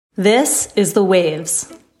This is The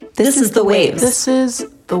Waves. This is The Waves. This is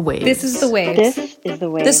The Waves. This is The Waves. This is The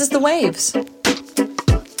Waves. This is The Waves.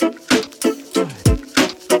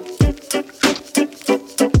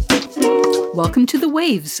 Welcome to The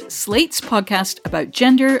Waves, Slate's podcast about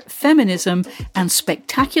gender, feminism, and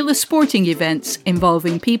spectacular sporting events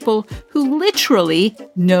involving people who literally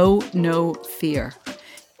know no fear.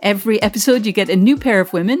 Every episode, you get a new pair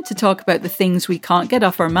of women to talk about the things we can't get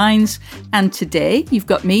off our minds. And today, you've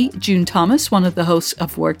got me, June Thomas, one of the hosts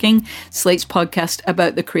of Working, Slate's podcast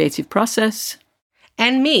about the creative process.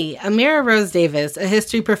 And me, Amira Rose Davis, a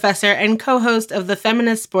history professor and co-host of the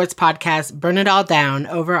feminist sports podcast Burn It All Down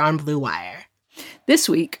over on Blue Wire. This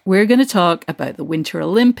week, we're going to talk about the Winter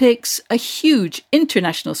Olympics, a huge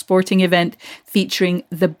international sporting event featuring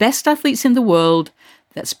the best athletes in the world,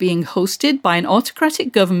 that's being hosted by an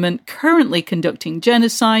autocratic government currently conducting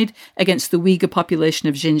genocide against the Uyghur population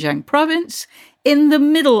of Xinjiang province, in the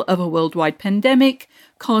middle of a worldwide pandemic,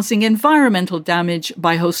 causing environmental damage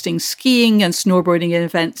by hosting skiing and snowboarding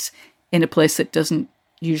events in a place that doesn't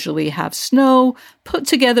usually have snow, put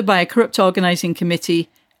together by a corrupt organising committee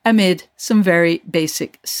amid some very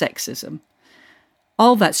basic sexism.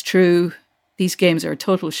 All that's true. These games are a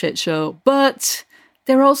total shit show, but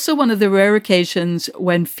they're also one of the rare occasions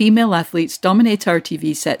when female athletes dominate our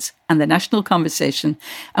TV sets and the national conversation,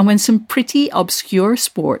 and when some pretty obscure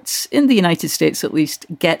sports, in the United States at least,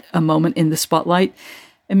 get a moment in the spotlight.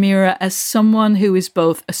 Amira, as someone who is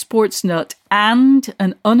both a sports nut and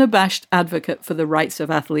an unabashed advocate for the rights of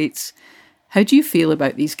athletes, how do you feel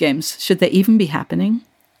about these games? Should they even be happening?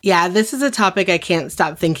 Yeah, this is a topic I can't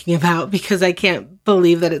stop thinking about because I can't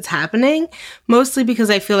believe that it's happening, mostly because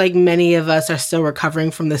I feel like many of us are still recovering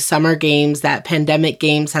from the summer games. That pandemic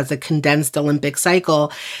games has a condensed Olympic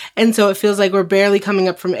cycle. And so it feels like we're barely coming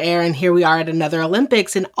up from air, and here we are at another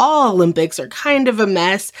Olympics, and all Olympics are kind of a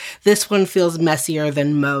mess. This one feels messier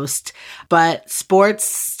than most, but sports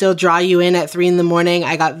still draw you in at 3 a.m.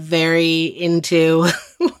 I got very into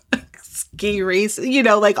ski race,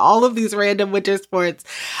 like all of these random winter sports.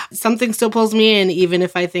 Something still pulls me in, even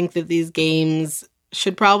if I think that these games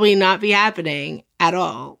should probably not be happening at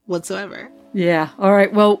all whatsoever. Yeah. All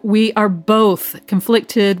right. Well, we are both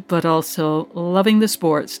conflicted, but also loving the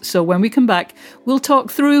sports. So when we come back, we'll talk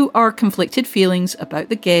through our conflicted feelings about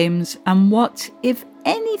the games and what, if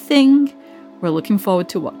anything, we're looking forward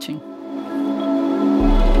to watching.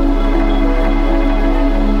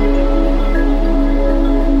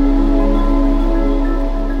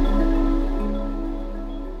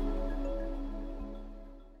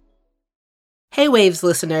 Hey Waves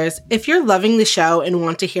listeners, if you're loving the show and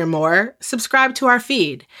want to hear more, subscribe to our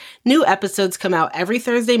feed. New episodes come out every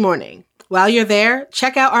Thursday morning. While you're there,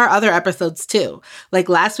 check out our other episodes too, like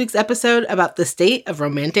last week's episode about the state of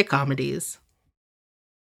romantic comedies.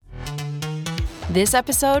 This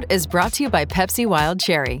episode is brought to you by Pepsi Wild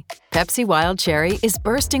Cherry. Pepsi Wild Cherry is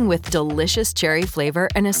bursting with delicious cherry flavor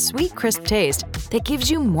and a sweet, crisp taste that gives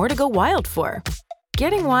you more to go wild for.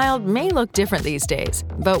 Getting wild may look different these days,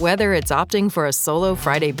 but whether it's opting for a solo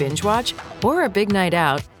Friday binge watch or a big night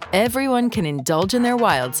out, everyone can indulge in their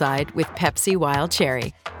wild side with Pepsi Wild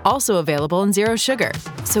Cherry. Also available in Zero Sugar.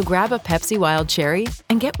 So grab a Pepsi Wild Cherry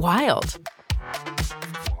and get wild.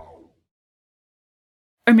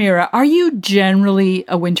 Amira, are you generally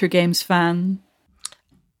a Winter Games fan?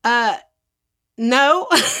 No.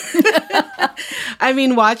 I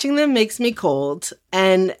mean, watching them makes me cold,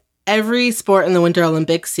 and every sport in the Winter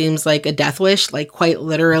Olympics seems like a death wish. Like, quite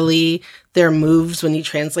literally, their moves, when you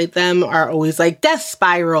translate them, are always like death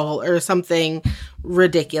spiral or something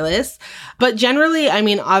ridiculous. But generally, I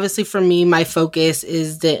mean, obviously for me, my focus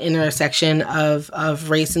is the intersection of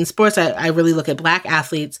race and sports. I really look at Black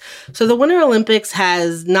athletes. So the Winter Olympics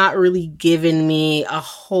has not really given me a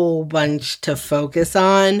whole bunch to focus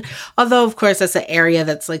on. Although, of course, that's an area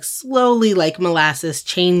that's like slowly, like molasses,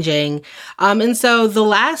 changing. And so the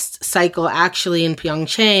last cycle actually in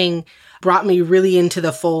Pyeongchang brought me really into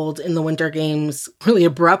the fold in the Winter Games really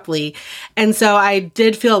abruptly. And so I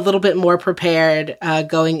did feel a little bit more prepared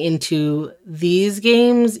going into these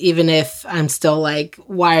games, even if I'm still like,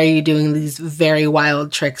 why are you doing these very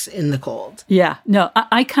wild tricks in the cold? Yeah, no,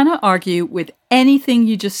 I cannot argue with anything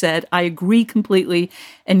you just said. I agree completely.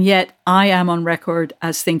 And yet I am on record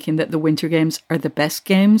as thinking that the Winter Games are the best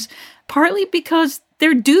games, partly because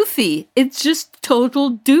they're doofy. It's just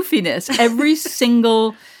total doofiness. Every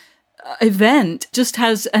single event just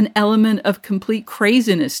has an element of complete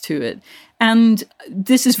craziness to it. And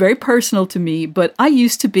this is very personal to me, but I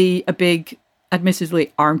used to be a big,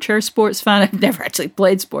 admittedly, armchair sports fan. I've never actually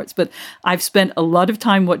played sports, but I've spent a lot of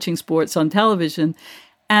time watching sports on television.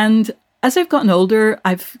 And As I've gotten older,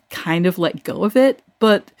 I've kind of let go of it,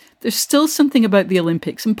 but there's still something about the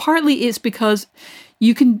Olympics. And partly it's because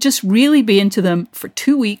you can just really be into them for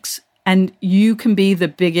 2 weeks and you can be the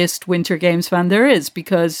biggest Winter Games fan there is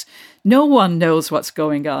because no one knows what's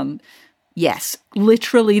going on. Yes,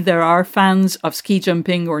 literally there are fans of ski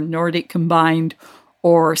jumping or Nordic combined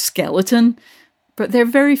or skeleton, but they're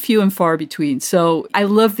very few and far between. So I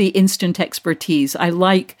love the instant expertise. I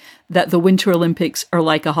like that the Winter Olympics are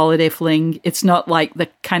like a holiday fling. It's not like the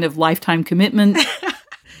kind of lifetime commitment.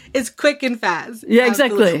 It's quick and fast. Yeah,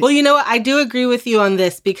 exactly. Absolutely. Well, you know what? I do agree with you on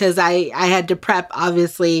this because I had to prep,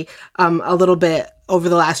 obviously, a little bit over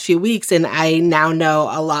the last few weeks, and I now know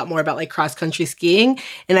a lot more about like cross-country skiing.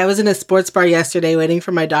 And I was in a sports bar yesterday waiting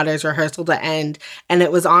for my daughter's rehearsal to end, and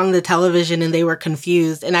it was on the television, and they were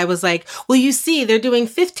confused. And I was like, well, you see, they're doing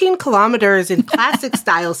 15 kilometers in classic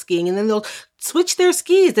style skiing, and then they'll switch their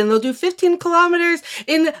skis and they'll do 15 kilometers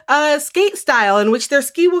in skate style in which their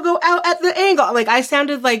ski will go out at the angle. Like I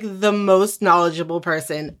sounded like the most knowledgeable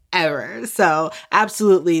person ever. So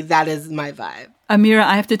absolutely, that is my vibe. Amira,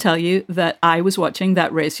 I have to tell you that I was watching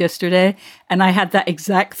that race yesterday and I had that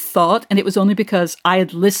exact thought. And it was only because I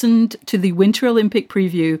had listened to the Winter Olympic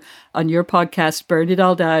preview on your podcast, Burn It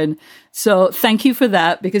All Down. So thank you for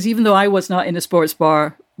that, because even though I was not in a sports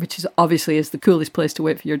bar, which is obviously is the coolest place to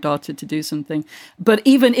wait for your daughter to do something, but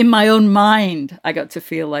even in my own mind, I got to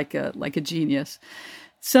feel like a genius.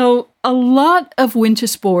 So a lot of winter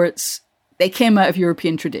sports, they came out of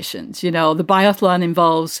European traditions. You know, the biathlon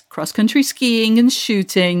involves cross-country skiing and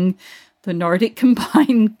shooting. The Nordic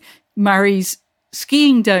combine marries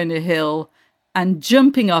skiing down a hill and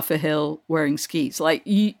jumping off a hill wearing skis. Like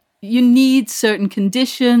you need certain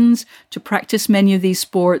conditions to practice many of these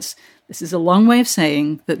sports. This is a long way of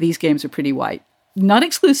saying that these games are pretty white. Not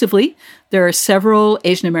exclusively. There are several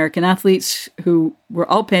Asian American athletes who we're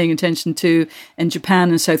all paying attention to, and Japan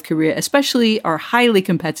and South Korea especially are highly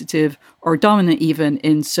competitive or dominant even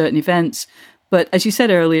in certain events. But as you said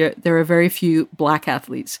earlier, there are very few Black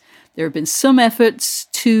athletes. There have been some efforts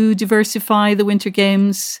to diversify the Winter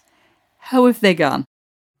Games. How have they gone?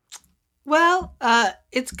 Well,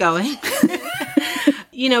 it's going.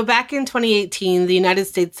 You know, back in 2018, the United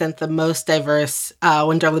States sent the most diverse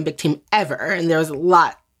Winter Olympic team ever, and there was a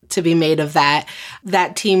lot to be made of that.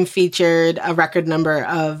 That team featured a record number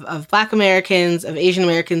of Black Americans, of Asian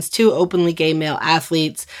Americans, 2 openly gay male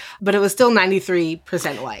athletes, but it was still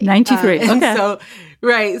 93% white. 93, okay. So,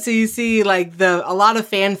 right, so you see like a lot of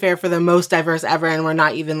fanfare for the most diverse ever, and we're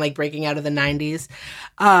not even like breaking out of the 90s.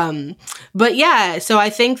 But yeah, so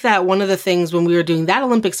I think that one of the things when we were doing that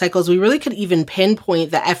Olympic cycles, we really could even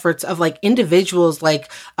pinpoint the efforts of like individuals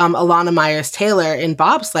like Alana Myers-Taylor in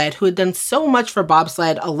bobsled, who had done so much for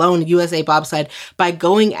bobsled alone, USA bobsled, by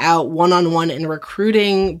going out one-on-one and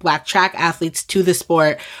recruiting Black track athletes to the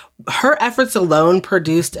sport. Her efforts alone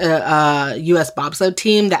produced a U.S. bobsled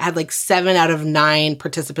team that had like 7 out of 9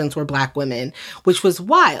 participants were Black women, which was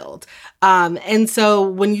wild. And so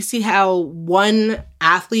when you see how one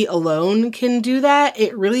athlete alone can do that,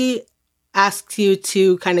 it really asks you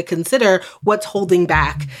to kind of consider what's holding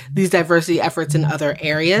back these diversity efforts in other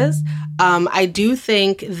areas. I do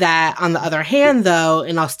think that on the other hand, though,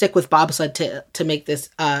 and I'll stick with bobsled to make this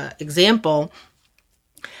example,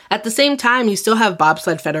 at the same time, you still have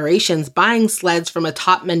bobsled federations buying sleds from a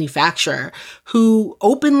top manufacturer who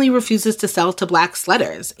openly refuses to sell to Black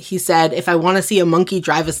sledders. He said, if I want to see a monkey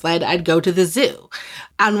drive a sled, I'd go to the zoo.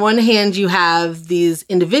 On one hand, you have these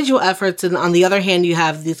individual efforts, and on the other hand, you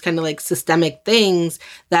have these kind of like systemic things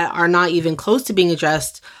that are not even close to being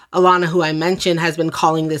addressed. Alana, who I mentioned, has been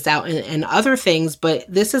calling this out and other things, but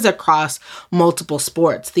this is across multiple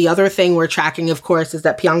sports. The other thing we're tracking, of course, is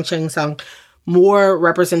that Pyeongchang more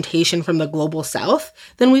representation from the global south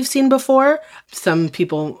than we've seen before. Some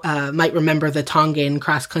people might remember the Tongan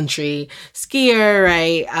cross-country skier,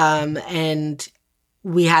 right? And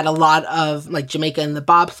we had a lot of like Jamaica in the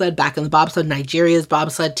bobsled, back in the bobsled, Nigeria's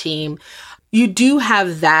bobsled team. You do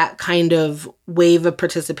have that kind of wave of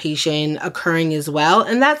participation occurring as well.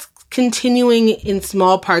 And that's continuing in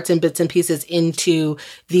small parts and bits and pieces into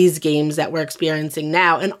these games that we're experiencing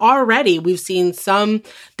now. And already we've seen some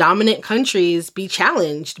dominant countries be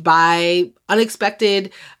challenged by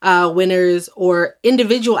unexpected winners or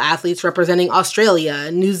individual athletes representing Australia,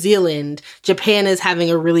 New Zealand. Japan is having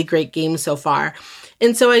a really great game so far.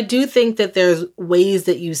 And so I do think that there's ways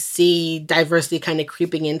that you see diversity kind of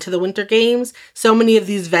creeping into the Winter Games. So many of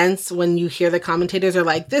these events, when you hear the commentators are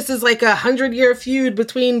like, this is like 100-year feud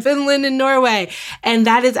between Finland and Norway. And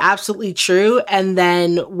that is absolutely true. And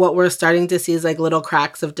then what we're starting to see is like little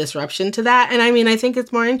cracks of disruption to that. And I mean, I think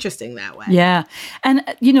it's more interesting that way. Yeah. And,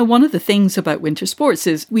 you know, one of the things about winter sports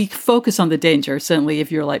is we focus on the danger. Certainly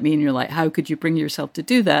if you're like me and you're like, how could you bring yourself to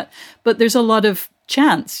do that? But there's a lot of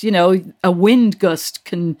chance. You know, a wind gust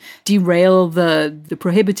can derail the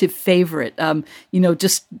prohibitive favorite. You know,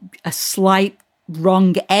 just a slight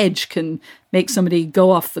wrong edge can make somebody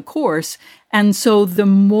go off the course. And so the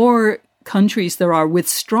more countries there are with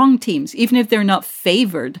strong teams, even if they're not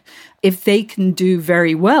favored, if they can do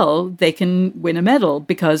very well, they can win a medal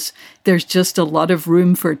because there's just a lot of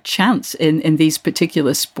room for chance in these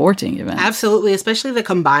particular sporting events. Absolutely, especially the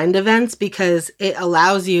combined events, because it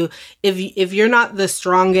allows you, if you're not the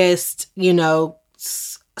strongest, you know,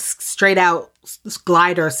 straight out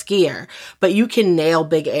glider skier, but you can nail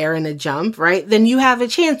big air in a jump, right? Then you have a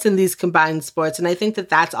chance in these combined sports. And I think that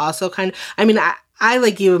that's also kind of, I mean, I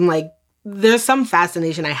like you, I'm like, there's some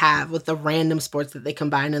fascination I have with the random sports that they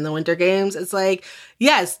combine in the Winter Games. It's like,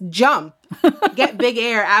 yes, jump, get big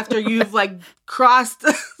air after you've like crossed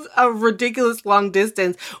a ridiculous long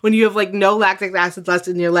distance when you have like no lactic acid left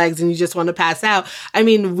in your legs and you just want to pass out. I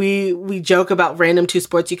mean, we joke about random two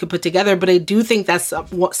sports you could put together, but I do think that's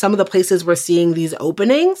some of the places we're seeing these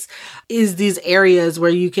openings is these areas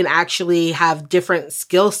where you can actually have different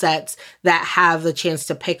skill sets that have the chance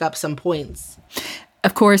to pick up some points.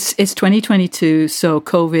 Of course, it's 2022, so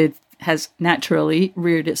COVID has naturally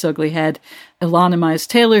reared its ugly head. Ilana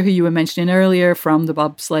Myers-Taylor, who you were mentioning earlier from the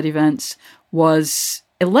bobsled events, was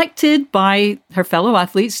elected by her fellow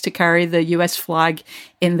athletes to carry the US flag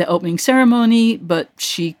in the opening ceremony, but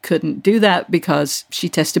she couldn't do that because she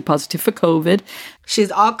tested positive for COVID.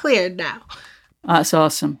 She's all cleared now. That's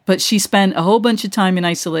awesome. But she spent a whole bunch of time in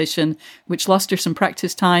isolation, which lost her some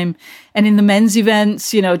practice time. And in the men's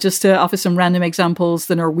events, you know, just to offer some random examples,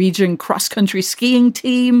 the Norwegian cross-country skiing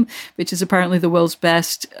team, which is apparently the world's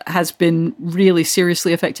best, has been really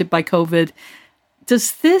seriously affected by COVID.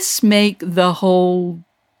 Does this make the whole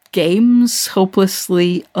games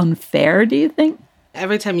hopelessly unfair, do you think?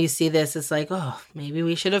 Every time you see this, it's like, oh, maybe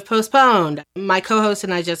we should have postponed. My co-host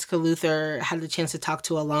and I, Jessica Luther, had the chance to talk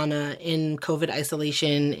to Ilana in COVID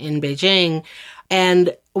isolation in Beijing.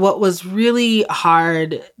 And what was really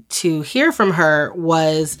hard to hear from her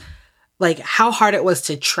was like how hard it was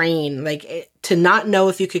to train, like to not know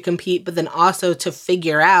if you could compete, but then also to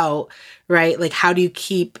figure out, right? Like, how do you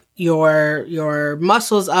keep your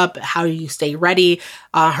muscles up? How do you stay ready?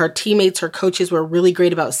 Her teammates, her coaches were really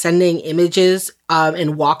great about sending images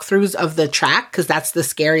and walkthroughs of the track, because that's the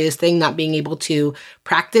scariest thing, not being able to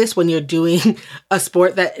practice when you're doing a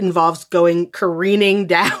sport that involves going careening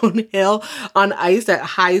downhill on ice at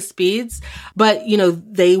high speeds. But, you know,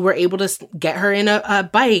 they were able to get her in a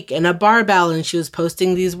bike and a barbell, and she was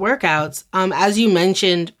posting these workouts. As you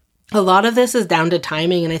mentioned, a lot of this is down to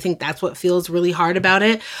timing, and I think that's what feels really hard about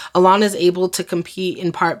it. Ilana is able to compete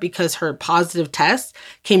in part because her positive test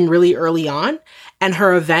came really early on, and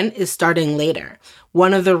her event is starting later.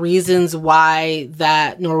 One of the reasons why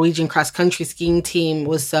that Norwegian cross-country skiing team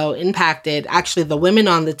was so impacted, actually the women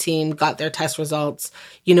on the team got their test results,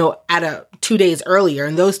 you know, at 2 days earlier,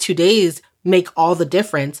 and those 2 days make all the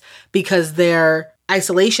difference because their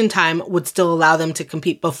isolation time would still allow them to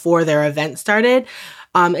compete before their event started.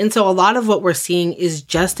 And so a lot of what we're seeing is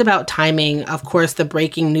just about timing. Of course, the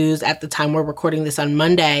breaking news at the time we're recording this on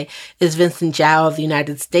Monday is Vincent Zhao of the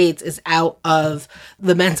United States is out of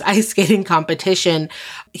the men's ice skating competition.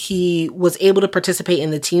 He was able to participate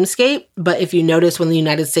in the team skate, but if you notice when the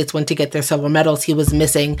United States went to get their silver medals, he was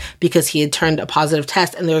missing because he had turned a positive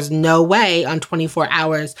test, and there's no way on 24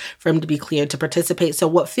 hours for him to be cleared to participate. So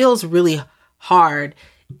what feels really hard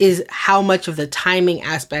is how much of the timing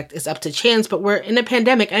aspect is up to chance, but we're in a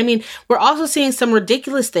pandemic. I mean, we're also seeing some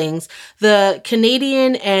ridiculous things. The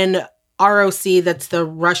Canadian and ROC, that's the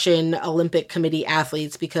Russian Olympic Committee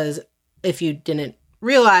athletes, because if you didn't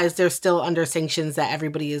realize, they're still under sanctions that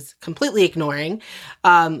everybody is completely ignoring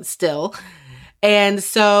still. And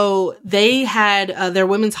so they had their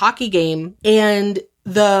women's hockey game, and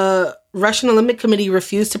the Russian Olympic Committee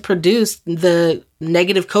refused to produce the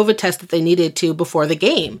negative COVID test that they needed to before the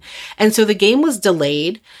game. And so the game was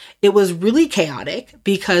delayed. It was really chaotic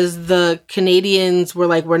because the Canadians were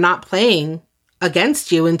like, we're not playing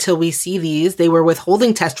against you until we see these. They were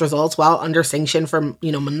withholding test results while under sanction for,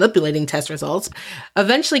 you know, manipulating test results.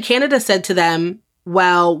 Eventually, Canada said to them,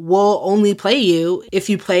 well, we'll only play you if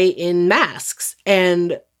you play in masks.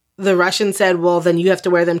 And the Russians said, well, then you have to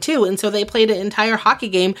wear them too. And so they played an entire hockey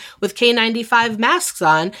game with K95 masks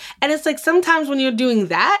on. And it's like, sometimes when you're doing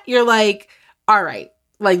that, you're like, all right,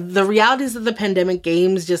 like the realities of the pandemic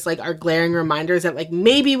games just like are glaring reminders that like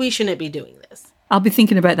maybe we shouldn't be doing this. I'll be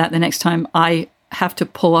thinking about that the next time I have to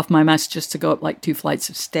pull off my mask just to go up like 2 flights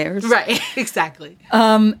of stairs. Right, exactly.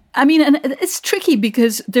 I mean, and it's tricky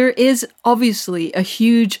because there is obviously a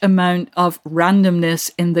huge amount of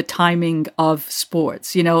randomness in the timing of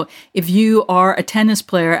sports. You know, if you are a tennis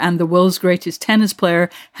player and the world's greatest tennis player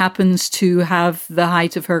happens to have the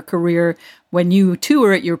height of her career when you too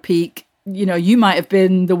are at your peak, you know, you might have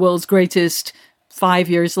been the world's greatest 5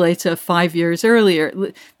 years later, 5 years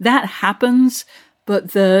earlier. That happens.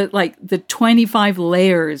 But the 25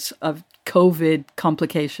 layers of COVID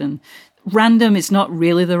complication, random is not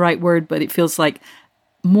really the right word, but it feels like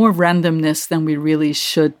more randomness than we really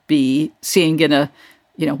should be seeing in a,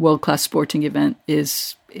 you know, world-class sporting event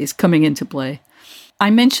is coming into play.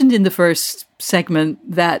 I mentioned in the first segment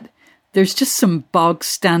that there's just some bog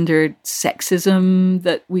standard sexism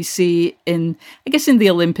that we see in, I guess, in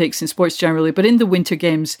the Olympics and sports generally, but in the Winter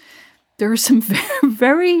Games, there are some very,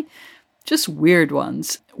 very just weird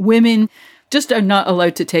ones. Women just are not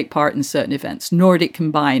allowed to take part in certain events, Nordic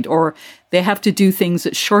combined, or they have to do things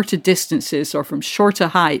at shorter distances or from shorter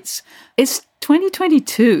heights. It's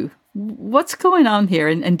 2022. What's going on here?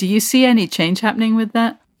 And do you see any change happening with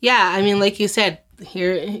that? Yeah, I mean, like you said,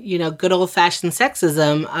 here, you know, good old-fashioned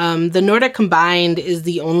sexism. The Nordic combined is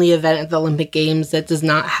the only event at the Olympic Games that does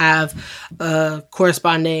not have a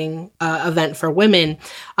corresponding event for women.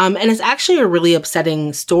 And it's actually a really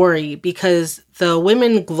upsetting story because the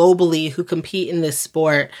women globally who compete in this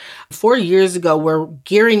sport 4 years ago were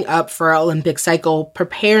gearing up for our Olympic cycle,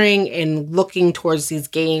 preparing and looking towards these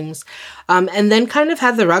games, and then kind of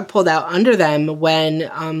had the rug pulled out under them when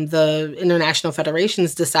the international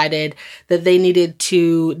federations decided that they needed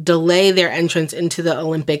to delay their entrance into the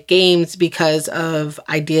Olympic Games because of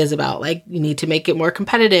ideas about like, you need to make it more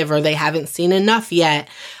competitive or they haven't seen enough yet.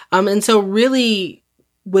 And so really,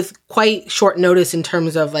 with quite short notice in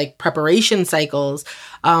terms of like preparation cycles,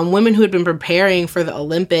 women who had been preparing for the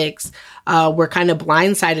Olympics were kind of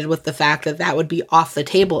blindsided with the fact that that would be off the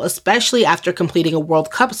table, especially after completing a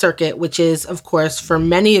World Cup circuit, which is, of course, for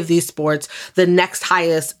many of these sports, the next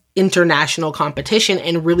highest international competition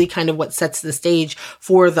and really kind of what sets the stage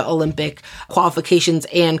for the Olympic qualifications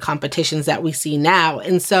and competitions that we see now.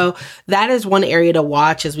 And so that is one area to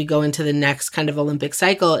watch as we go into the next kind of Olympic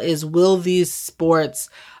cycle is will these sports,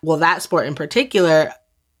 well, that sport in particular,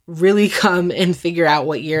 really come and figure out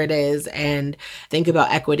what year it is and think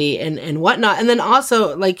about equity and whatnot. And then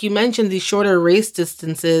also, like you mentioned, these shorter race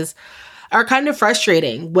distances are kind of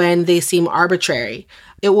frustrating when they seem arbitrary.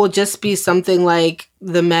 It will just be something like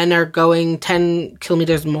the men are going 10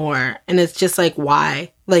 kilometers more. And it's just like,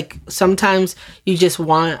 why? Like sometimes you just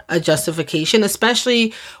want a justification,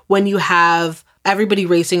 especially when you have everybody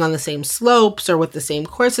racing on the same slopes or with the same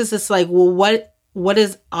courses. It's like, well, what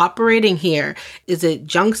is operating here? Is it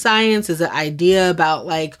junk science? Is it idea about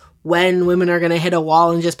like when women are going to hit a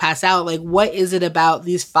wall and just pass out? Like, what is it about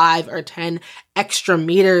these 5 or 10 extra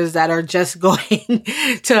meters that are just going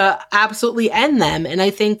to absolutely end them? And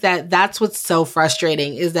I think that that's what's so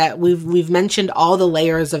frustrating is that we've mentioned all the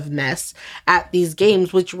layers of mess at these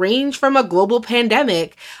games, which range from a global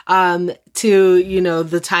pandemic to, you know,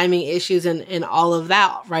 the timing issues and all of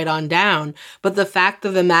that right on down. But the fact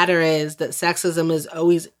of the matter is that sexism is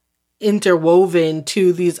always interwoven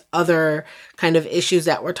to these other kind of issues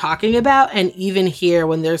that we're talking about. And even here,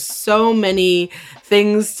 when there's so many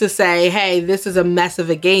things to say, hey, this is a mess of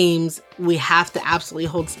a games, we have to absolutely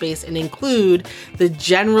hold space and include the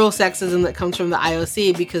general sexism that comes from the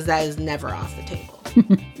IOC because that is never off the table.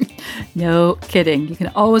 No kidding. You can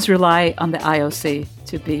always rely on the IOC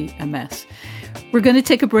to be a mess. We're going to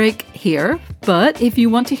take a break here, but if you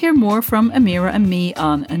want to hear more from Amira and me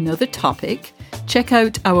on another topic, check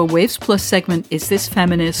out our Waves Plus segment, Is This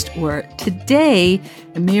Feminist?, where today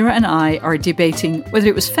Amira and I are debating whether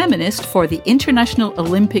it was feminist for the International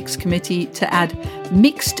Olympics Committee to add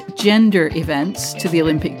mixed gender events to the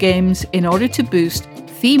Olympic Games in order to boost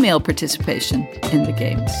female participation in the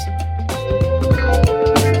Games.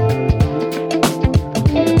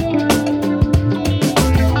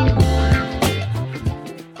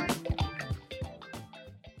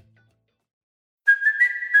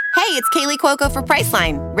 Hey, it's Kaylee Cuoco for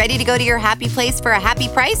Priceline. Ready to go to your happy place for a happy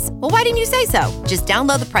price? Well, why didn't you say so? Just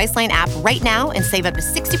download the Priceline app right now and save up to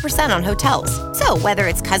 60% on hotels. So whether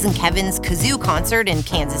it's Cousin Kevin's Kazoo Concert in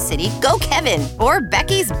Kansas City, go Kevin, or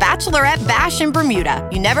Becky's Bachelorette Bash in Bermuda,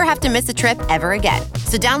 you never have to miss a trip ever again.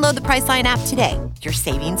 So download the Priceline app today. Your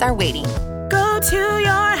savings are waiting. Go to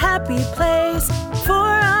your happy place for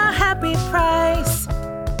a happy price.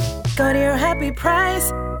 Go to your happy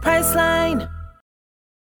price, Priceline.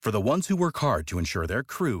 For the ones who work hard to ensure their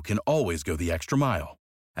crew can always go the extra mile,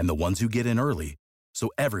 and the ones who get in early so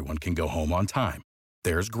everyone can go home on time,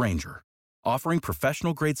 there's Grainger, offering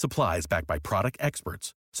professional-grade supplies backed by product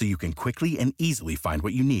experts so you can quickly and easily find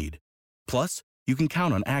what you need. Plus, you can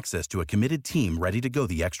count on access to a committed team ready to go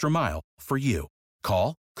the extra mile for you.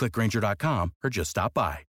 Call, click Grainger.com, or just stop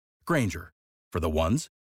by. Grainger, for the ones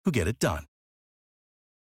who get it done.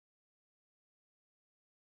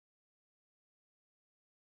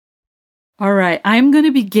 All right, I'm going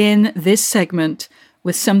to begin this segment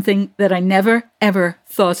with something that I never, ever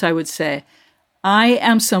thought I would say. I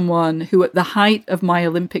am someone who, at the height of my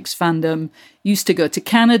Olympics fandom, used to go to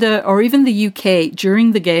Canada or even the UK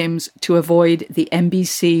during the games to avoid the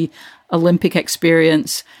NBC Olympic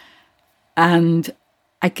experience. And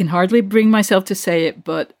I can hardly bring myself to say it,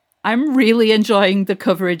 but I'm really enjoying the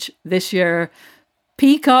coverage this year.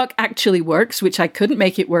 Peacock actually works, which I couldn't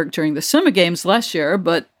make it work during the Summer Games last year,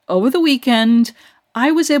 but over the weekend, I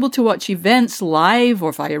was able to watch events live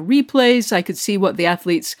or via replays. I could see what the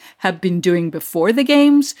athletes had been doing before the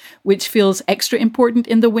games, which feels extra important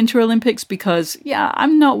in the Winter Olympics because, yeah,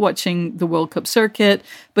 I'm not watching the World Cup circuit,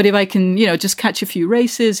 but if I can, just catch a few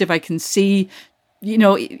races, if I can see,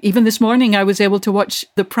 even this morning I was able to watch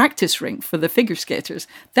the practice rink for the figure skaters.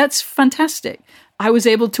 That's fantastic. I was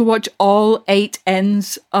able to watch all 8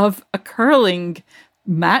 ends of a curling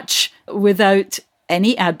match without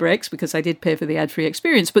any ad breaks because I did pay for the ad-free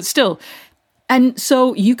experience, but still. And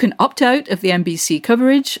so you can opt out of the NBC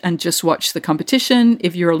coverage and just watch the competition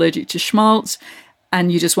if you're allergic to schmaltz and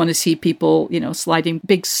you just want to see people, sliding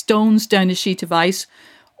big stones down a sheet of ice,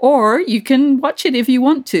 or you can watch it if you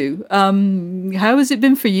want to. How has it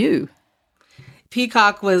been for you?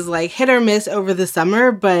 Peacock was like hit or miss over the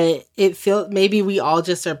summer, but it feels maybe we all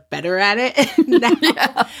just are better at it now.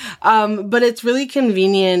 Yeah. But it's really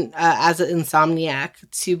convenient as an insomniac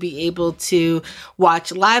to be able to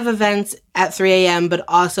watch live events at 3 a.m., but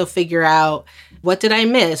also figure out what did I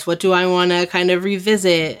miss? What do I want to kind of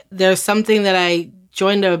revisit? There's something that I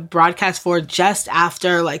joined a broadcast for just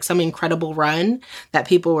after like some incredible run that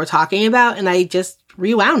people were talking about, and I just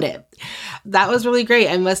rewound it. That was really great.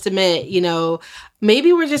 I must admit,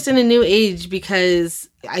 maybe we're just in a new age because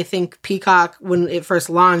I think Peacock, when it first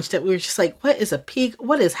launched, we were just like, what is a peak?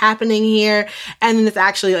 What is happening here? And then it's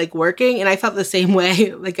actually like working. And I felt the same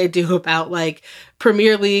way like I do about like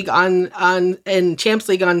Premier League and Champs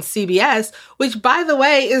League on CBS, which by the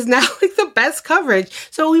way is now like the best coverage.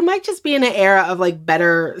 So we might just be in an era of like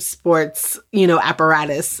better sports,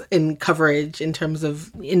 apparatus and coverage in terms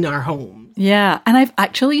of in our home. Yeah. And I've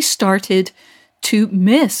actually started to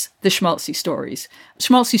miss the Schmaltzy Stories.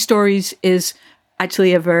 Schmaltzy Stories is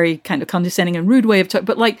actually a very kind of condescending and rude way of talking,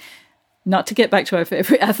 but like, not to get back to our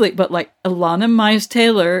favorite athlete, but like Alana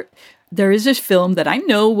Myers-Taylor, there is a film that I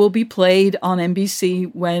know will be played on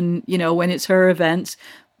NBC when it's her events,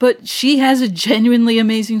 but she has a genuinely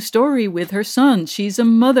amazing story with her son. She's a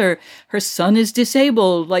mother. Her son is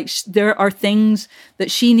disabled. Like there are things that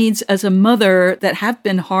she needs as a mother that have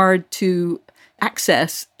been hard to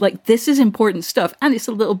access. Like this is important stuff, and it's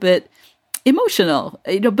a little bit emotional,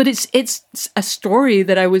 but it's a story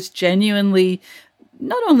that I was genuinely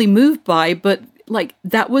not only moved by, but like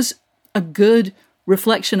that was a good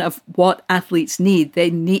reflection of what athletes need. They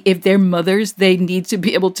need, if they're mothers, they need to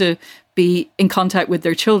be able to be in contact with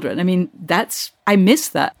their children. I mean, I miss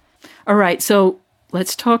that. All right, so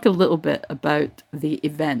let's talk a little bit about the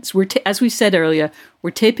events. As we said earlier, we're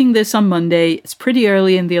taping this on Monday. It's pretty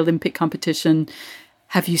early in the Olympic competition.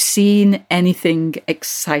 Have you seen anything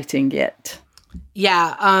exciting yet?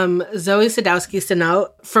 Yeah, Zoe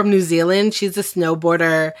Sadowski-Synnott from New Zealand. She's a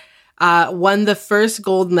snowboarder, won the first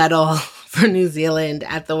gold medal for New Zealand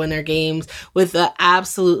at the Winter Games with an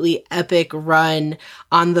absolutely epic run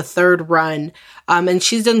on the third run. And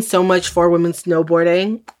she's done so much for women's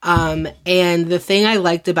snowboarding. And the thing I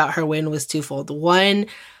liked about her win was twofold. One,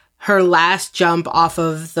 her last jump off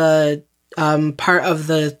of the part of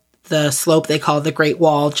the slope they call the Great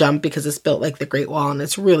Wall jump, because it's built like the Great Wall and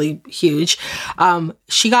it's really huge.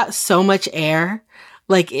 She got so much air.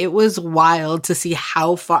 Like, it was wild to see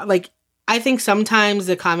how far, like, I think sometimes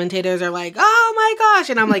the commentators are like, oh my gosh.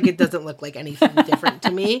 And I'm like, it doesn't look like anything different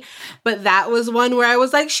to me. But that was one where I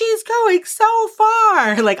was like, she's going so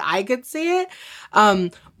far. Like, I could see it.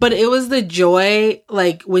 But it was the joy,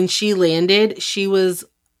 like, when she landed, she was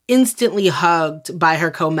instantly hugged by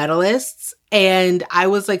her co-medalists. And I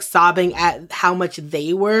was like sobbing at how much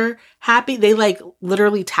they were happy. They like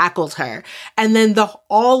literally tackled her. And then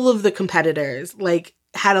all of the competitors like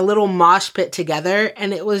had a little mosh pit together.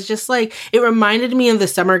 And it was just like, it reminded me of the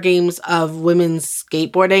summer games of women's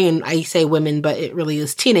skateboarding. And I say women, but it really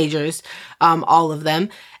is teenagers, all of them.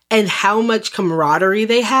 And how much camaraderie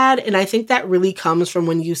they had. And I think that really comes from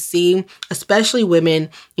when you see, especially women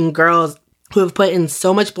and girls who have put in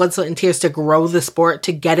so much blood, sweat, and tears to grow the sport,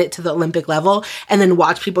 to get it to the Olympic level, and then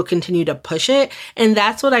watch people continue to push it. And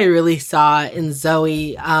that's what I really saw in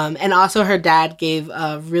Zoe. And also her dad gave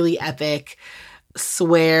a really epic,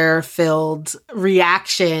 swear-filled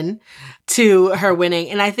reaction to her winning.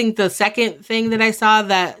 And I think the second thing that I saw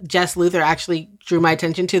that Jess Luther actually drew my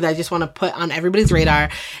attention to that I just want to put on everybody's radar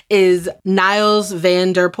is Niels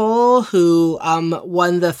van der Poel, who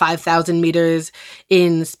won the 5,000 meters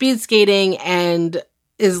in speed skating and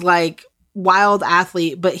is like wild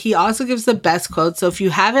athlete, but he also gives the best quotes. So if you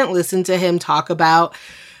haven't listened to him talk about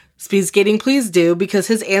speed skating, please do, because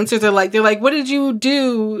his answers are like, they're like, what did you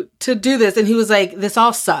do to do this? And he was like, this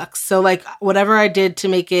all sucks. So like whatever I did to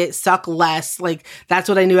make it suck less, like that's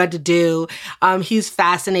what I knew I had to do. He's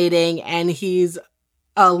fascinating, and he's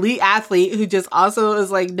an elite athlete who just also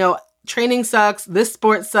is like, no, training sucks. This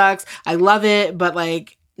sport sucks. I love it, but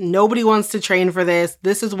like nobody wants to train for this.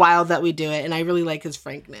 This is wild that we do it. And I really like his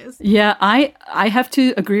frankness. Yeah, I have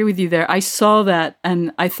to agree with you there. I saw that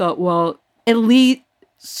and I thought, well, elite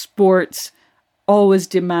sports always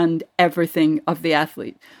demand everything of the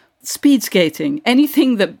athlete. Speed skating,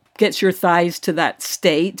 anything that gets your thighs to that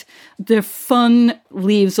state, the fun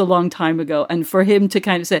leaves a long time ago. And for him to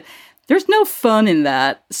kind of say, there's no fun in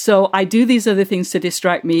that. So I do these other things to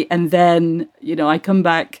distract me. And then, I come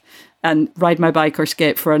back and ride my bike or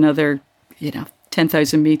skate for another,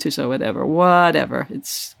 10,000 meters or whatever.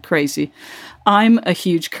 It's crazy. I'm a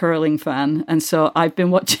huge curling fan. And so I've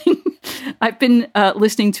been listening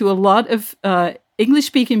to a lot of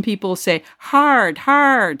English-speaking people say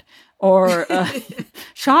hard, or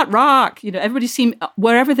shot rock. Everybody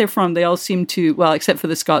wherever they're from, they all seem to, well, except for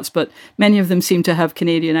the Scots, but many of them seem to have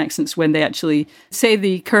Canadian accents when they actually say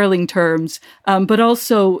the curling terms. But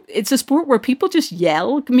also, it's a sport where people just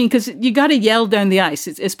yell. I mean, because you got to yell down the ice,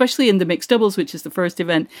 especially in the mixed doubles, which is the first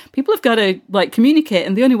event. People have got to communicate,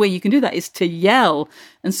 and the only way you can do that is to yell.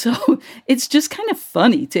 And so it's just kind of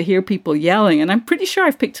funny to hear people yelling. And I'm pretty sure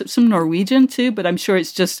I've picked up some Norwegian too, but I'm sure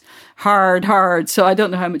it's just hard. So I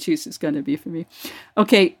don't know how much use it's going to be for me.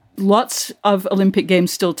 Okay, lots of Olympic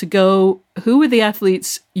Games still to go. Who are the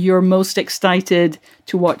athletes you're most excited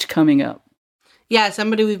to watch coming up? Yeah,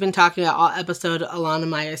 somebody we've been talking about all episode, Alana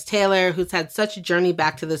Myers-Taylor, who's had such a journey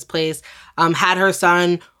back to this place, had her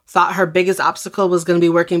son, thought her biggest obstacle was going to be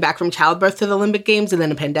working back from childbirth to the Olympic Games, and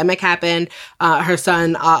then a pandemic happened. Her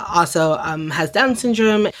son also has Down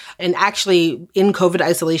syndrome, and actually in COVID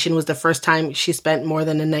isolation was the first time she spent more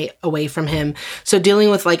than a night away from him. So dealing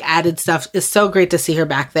with added stuff is so great to see her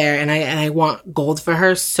back there, and I want gold for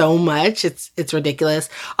her so much. It's ridiculous.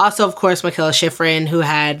 Also, of course, Mikaela Shiffrin, who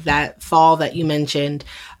had that fall that you mentioned.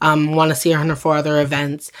 Want to see her in her 4 other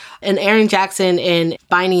events. And Erin Jackson and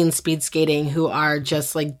Binding and speed skating, who are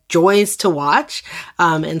just joys to watch.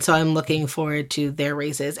 And so I'm looking forward to their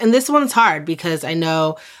races. And this one's hard because I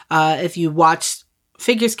know if you watched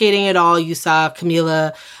figure skating at all, you saw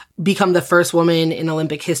Camila become the first woman in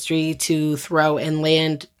Olympic history to throw and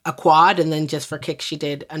land a quad, and then just for kicks, she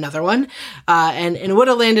did another one. And would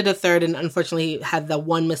have landed a third, and unfortunately had the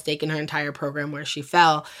one mistake in her entire program where she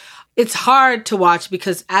fell. It's hard to watch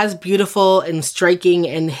because as beautiful and striking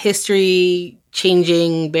and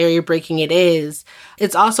history-changing, barrier-breaking it is,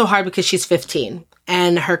 it's also hard because she's 15.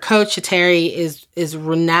 And her coach, Shateri, is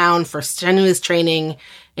renowned for strenuous training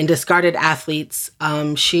and discarded athletes.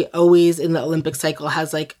 She always, in the Olympic cycle,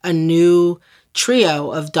 has a new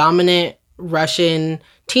trio of dominant Russian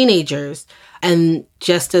teenagers. And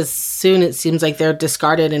just as soon, it seems like they're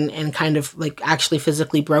discarded and kind of actually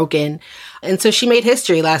physically broken. And so she made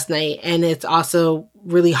history last night. And it's also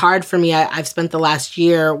really hard for me. I've spent the last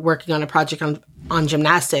year working on a project on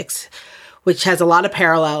gymnastics, which has a lot of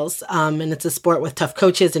parallels. And it's a sport with tough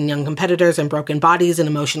coaches and young competitors and broken bodies and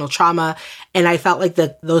emotional trauma. And I felt like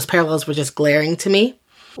those parallels were just glaring to me.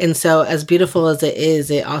 And so as beautiful as it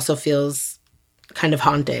is, it also feels kind of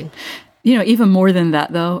haunting. Even more than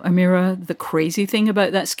that, though, Amira, the crazy thing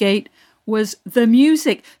about that skate was the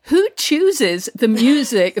music. Who chooses the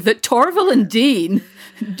music that Torvill and Dean,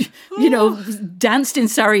 danced in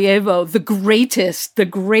Sarajevo, the greatest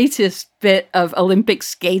bit of Olympic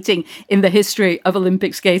skating in the history of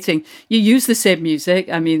Olympic skating? You use the same music.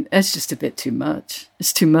 I mean, it's just a bit too much.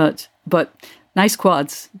 It's too much. But nice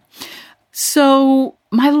quads. So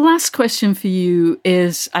my last question for you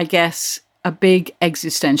is, I guess, a big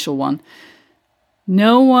existential one.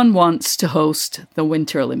 No one wants to host the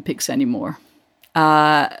Winter Olympics anymore.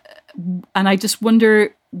 And I just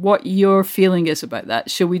wonder what your feeling is about that.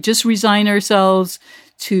 Should we just resign ourselves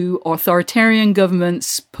to authoritarian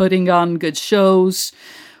governments putting on good shows?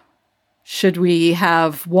 Should we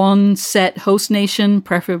have one set host nation,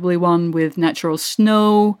 preferably one with natural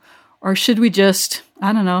snow? Or should we just,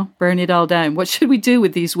 I don't know, burn it all down? What should we do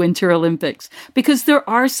with these Winter Olympics? Because there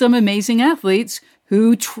are some amazing athletes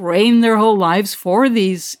who train their whole lives for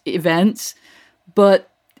these events, but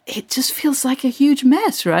it just feels like a huge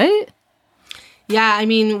mess, right? Yeah, I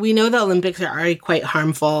mean, we know the Olympics are already quite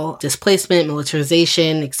harmful. Displacement,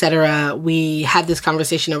 militarization, etc. We had this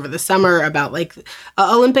conversation over the summer about like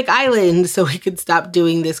Olympic Island, so we could stop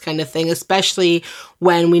doing this kind of thing, especially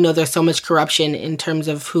when we know there's so much corruption in terms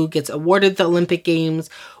of who gets awarded the Olympic Games,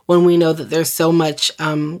 when we know that there's so much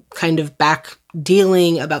kind of back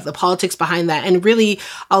dealing about the politics behind that. And really,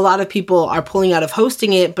 a lot of people are pulling out of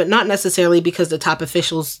hosting it, but not necessarily because the top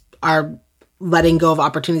officials are letting go of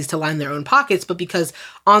opportunities to line their own pockets, but because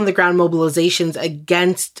on the ground mobilizations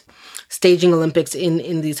against staging Olympics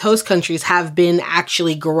in these host countries have been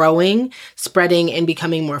actually growing, spreading, and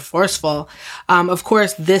becoming more forceful. Of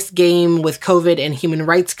course, this game with COVID and human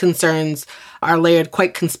rights concerns are layered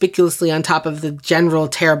quite conspicuously on top of the general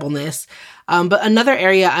terribleness. But another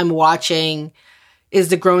area I'm watching is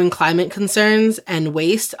the growing climate concerns and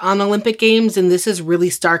waste on Olympic Games. And this is really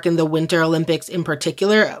stark in the Winter Olympics in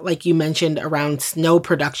particular, like you mentioned, around snow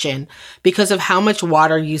production. Because of how much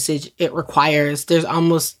water usage it requires, there's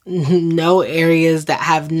almost no areas that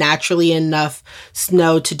have naturally enough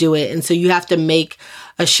snow to do it. And so you have to make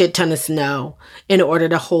a shit ton of snow in order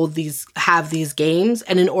to have these games.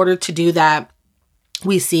 And in order to do that,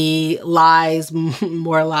 we see lies,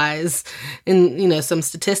 more lies, and, some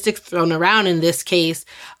statistics thrown around. In this case,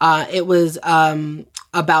 it was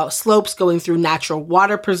about slopes going through natural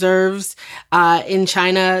water preserves in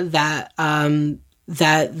China that the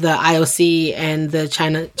IOC and the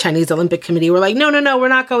Chinese Olympic Committee were like, no, we're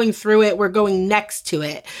not going through it. We're going next to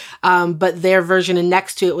it. But their version of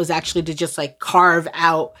next to it was actually to just like carve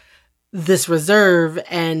out this reserve,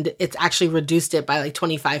 and it's actually reduced it by like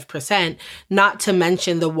 25%, not to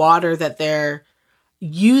mention the water that they're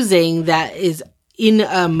using that is in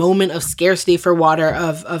a moment of scarcity for water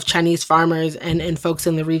of Chinese farmers and folks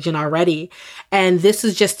in the region already. And this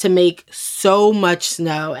is just to make so much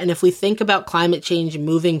snow. And if we think about climate change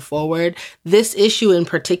moving forward, this issue in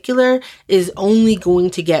particular is only going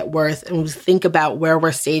to get worse. And we think about where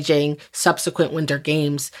we're staging subsequent Winter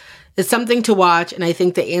Games. It's something to watch. And I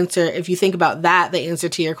think the answer, if you think about that, the answer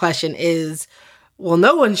to your question is, well,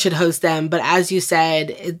 no one should host them. But as you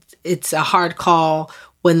said, it's a hard call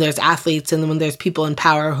when there's athletes and when there's people in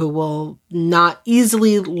power who will not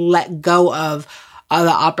easily let go of the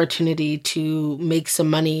opportunity to make some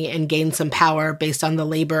money and gain some power based on the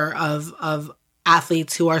labor of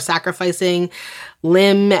athletes who are sacrificing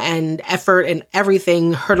limb and effort and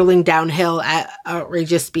everything, hurtling downhill at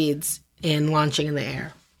outrageous speeds and launching in the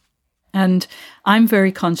air. And I'm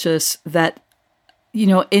very conscious that,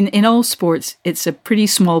 in all sports, it's a pretty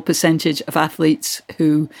small percentage of athletes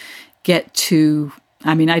who get to,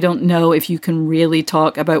 I don't know if you can really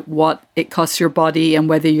talk about what it costs your body and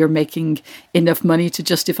whether you're making enough money to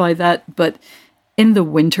justify that. But in the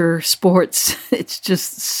winter sports, it's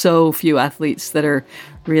just so few athletes that are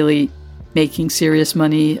really making serious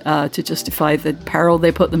money to justify the peril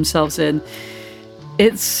they put themselves in.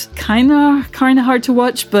 It's kind of hard to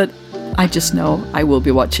watch, but I just know I will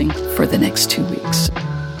be watching for the next 2 weeks.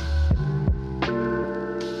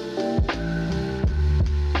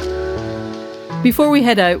 Before we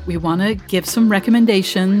head out, we want to give some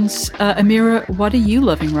recommendations. Amira, what are you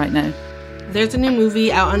loving right now? There's a new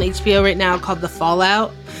movie out on HBO right now called The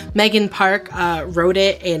Fallout. Megan Park wrote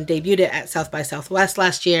it and debuted it at South by Southwest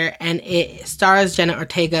last year, and it stars Jenna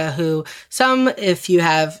Ortega, who if you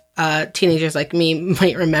have teenagers like me,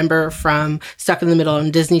 might remember from Stuck in the Middle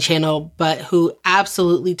on Disney Channel, but who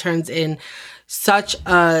absolutely turns in such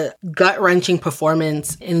a gut-wrenching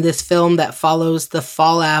performance in this film that follows the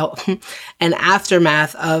fallout and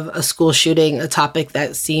aftermath of a school shooting, a topic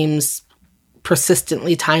that seems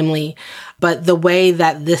persistently timely. But the way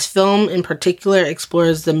that this film in particular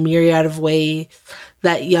explores the myriad of ways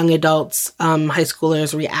that young adults, high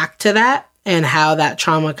schoolers, react to that and how that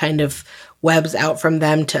trauma kind of webs out from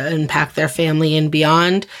them to impact their family and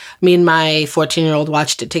beyond. Me and my 14-year-old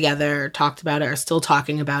watched it together, talked about it, are still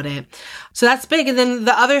talking about it. So that's big. And then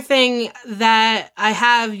the other thing that I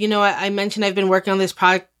have, I mentioned I've been working on this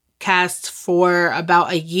podcast for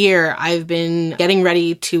about a year, I've been getting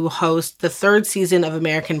ready to host the 3rd season of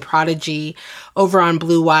American Prodigy over on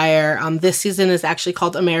Blue Wire. This season is actually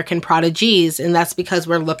called American Prodigies, and that's because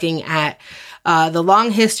we're looking at the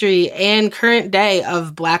long history and current day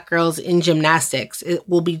of Black girls in gymnastics. It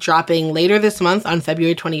will be dropping later this month on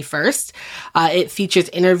February 21st. It features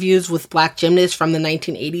interviews with Black gymnasts from the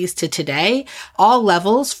 1980s to today, all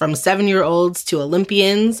levels from 7-year-olds to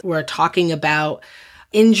Olympians. We're talking about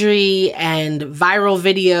injury and viral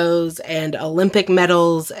videos and Olympic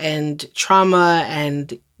medals and trauma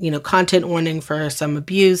and content warning for some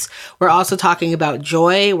abuse. We're also talking about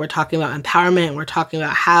joy. We're talking about empowerment. We're talking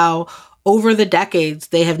about how over the decades,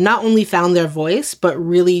 they have not only found their voice, but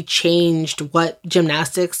really changed what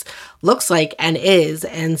gymnastics looks like and is.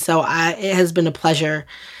 And so it has been a pleasure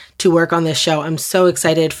to work on this show. I'm so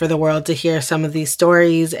excited for the world to hear some of these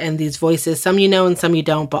stories and these voices. Some you know and some you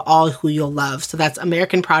don't, but all who you'll love. So that's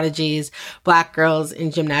American Prodigies, Black Girls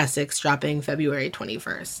in Gymnastics, dropping February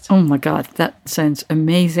 21st. Oh my God, that sounds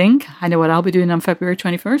amazing. I know what I'll be doing on February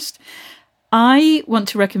 21st. I want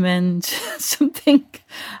to recommend something,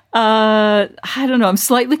 I don't know, I'm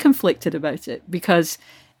slightly conflicted about it because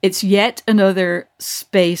it's yet another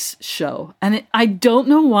space show. And I don't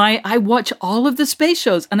know why. I watch all of the space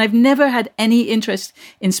shows and I've never had any interest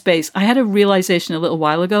in space. I had a realization a little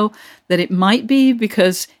while ago that it might be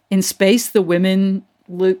because in space, the women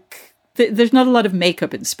there's not a lot of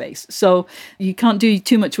makeup in space. So you can't do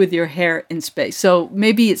too much with your hair in space. So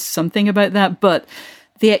maybe it's something about that, but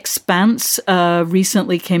The Expanse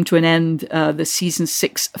recently came to an end. The season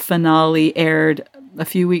 6 finale aired a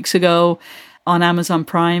few weeks ago on Amazon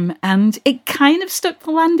Prime, and it kind of stuck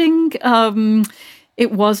the landing.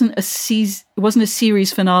 It wasn't a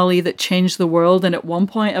series finale that changed the world. And at one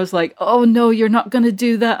point, I was like, "Oh no, you're not going to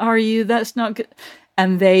do that, are you? That's not good."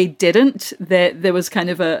 And they didn't. There was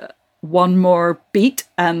kind of one more beat,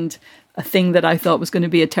 and a thing that I thought was going to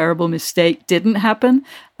be a terrible mistake didn't happen.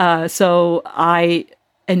 So I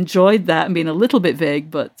enjoyed that and being a little bit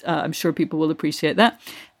vague, but I'm sure people will appreciate that.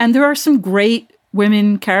 And there are some great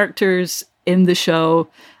women characters in the show.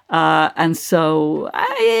 And so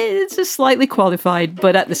it's just slightly qualified,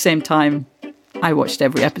 but at the same time, I watched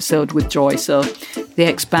every episode with joy. So The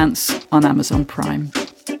Expanse on Amazon Prime.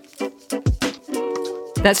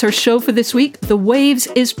 That's our show for this week. The Waves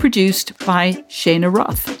is produced by Shayna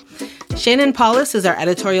Roth. Shannon Paulus is our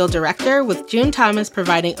editorial director, with June Thomas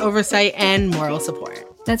providing oversight and moral support.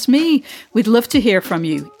 That's me. We'd love to hear from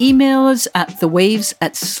you. Email us at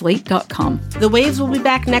thewaves@slate.com. The Waves will be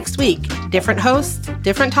back next week. Different hosts,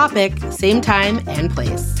 different topic, same time and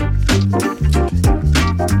place.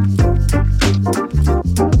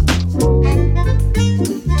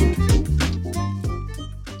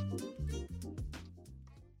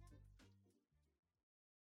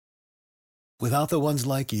 Without the ones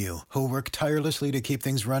like you, who work tirelessly to keep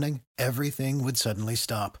things running, everything would suddenly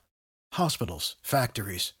stop. Hospitals,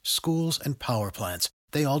 factories, schools, and power plants,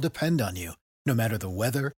 they all depend on you. No matter the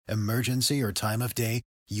weather, emergency, or time of day,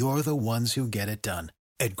 you're the ones who get it done.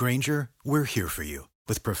 At Grainger, we're here for you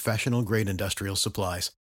with professional-grade industrial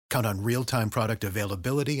supplies. Count on real-time product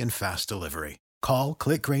availability and fast delivery. Call,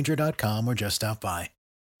 click Grainger.com, or just stop by.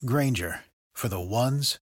 Grainger, for the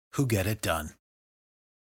ones who get it done.